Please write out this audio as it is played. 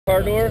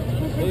Car door?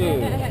 Ooh.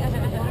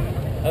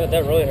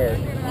 That really hurt.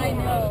 I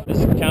know. This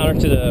is counter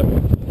to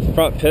the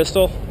front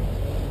pistol.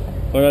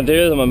 What I'm gonna do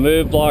is I'm gonna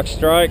move, block,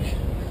 strike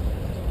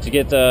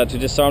to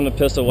disarm the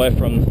pistol away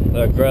from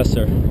the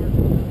aggressor.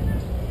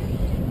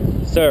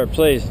 Sir,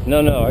 please.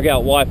 No, I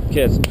got wife and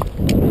kids.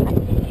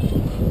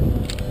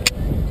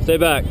 Stay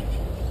back.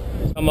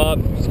 Come up,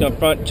 he's gonna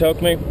front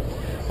choke me.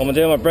 I'm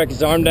gonna break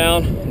his arm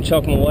down and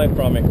choke him away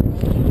from me.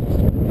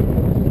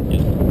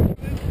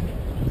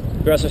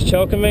 Aggressor's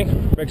choking me,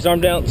 break his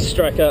arm down,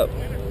 strike up.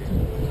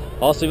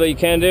 Also, what you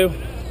can do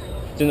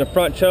is in the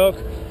front choke,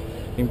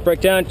 you can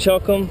break down,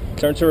 choke him,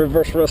 turn to a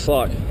reverse wrist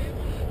lock.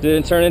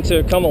 Then turn into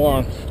a come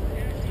along.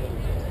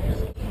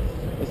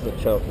 This is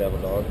a choke, devil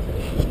dog.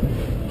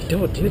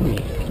 Don't do me.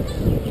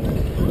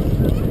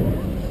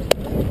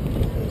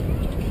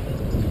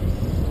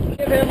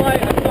 Give him my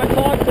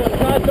talk to him,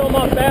 try to throw him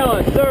off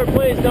balance. Sir,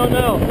 please,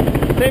 no.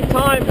 Same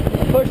time,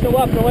 pushing the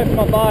weapon away from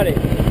my body.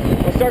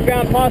 I'll start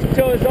ground possible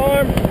to his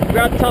arm,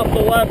 grab the top of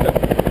the weapon.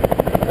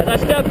 As I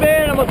step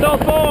in, I'm gonna throw a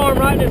forearm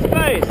right in his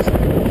face.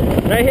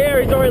 Right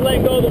here, he's already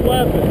letting go of the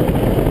weapon.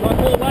 I'm gonna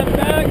pull the weapon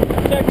back,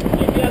 check to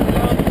see if he has a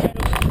problem with the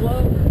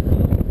flow.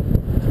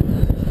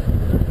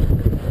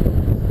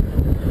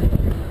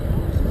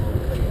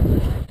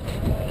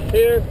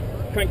 Here,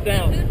 crank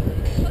down.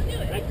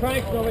 That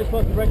crank's normally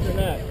supposed to break your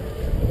neck.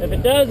 If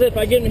it does, if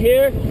I get in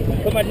here,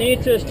 put my knee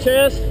to his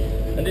chest,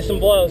 and do some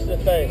blows to the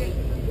face.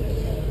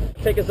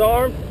 Take his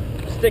arm,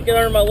 stick it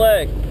under my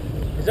leg.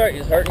 He's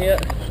hurting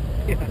yet?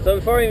 Yeah. So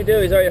before I even do,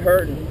 he's already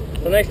hurting.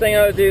 The next thing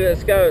I would do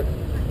is go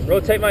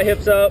rotate my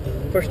hips up,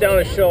 push down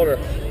his shoulder.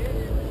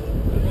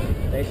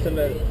 And he's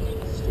submitted.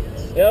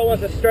 The other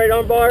one's a straight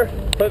arm bar,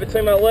 put it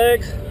between my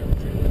legs.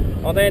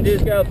 All thing I do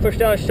is go push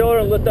down his shoulder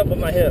and lift up with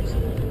my hips.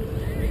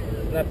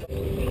 And that's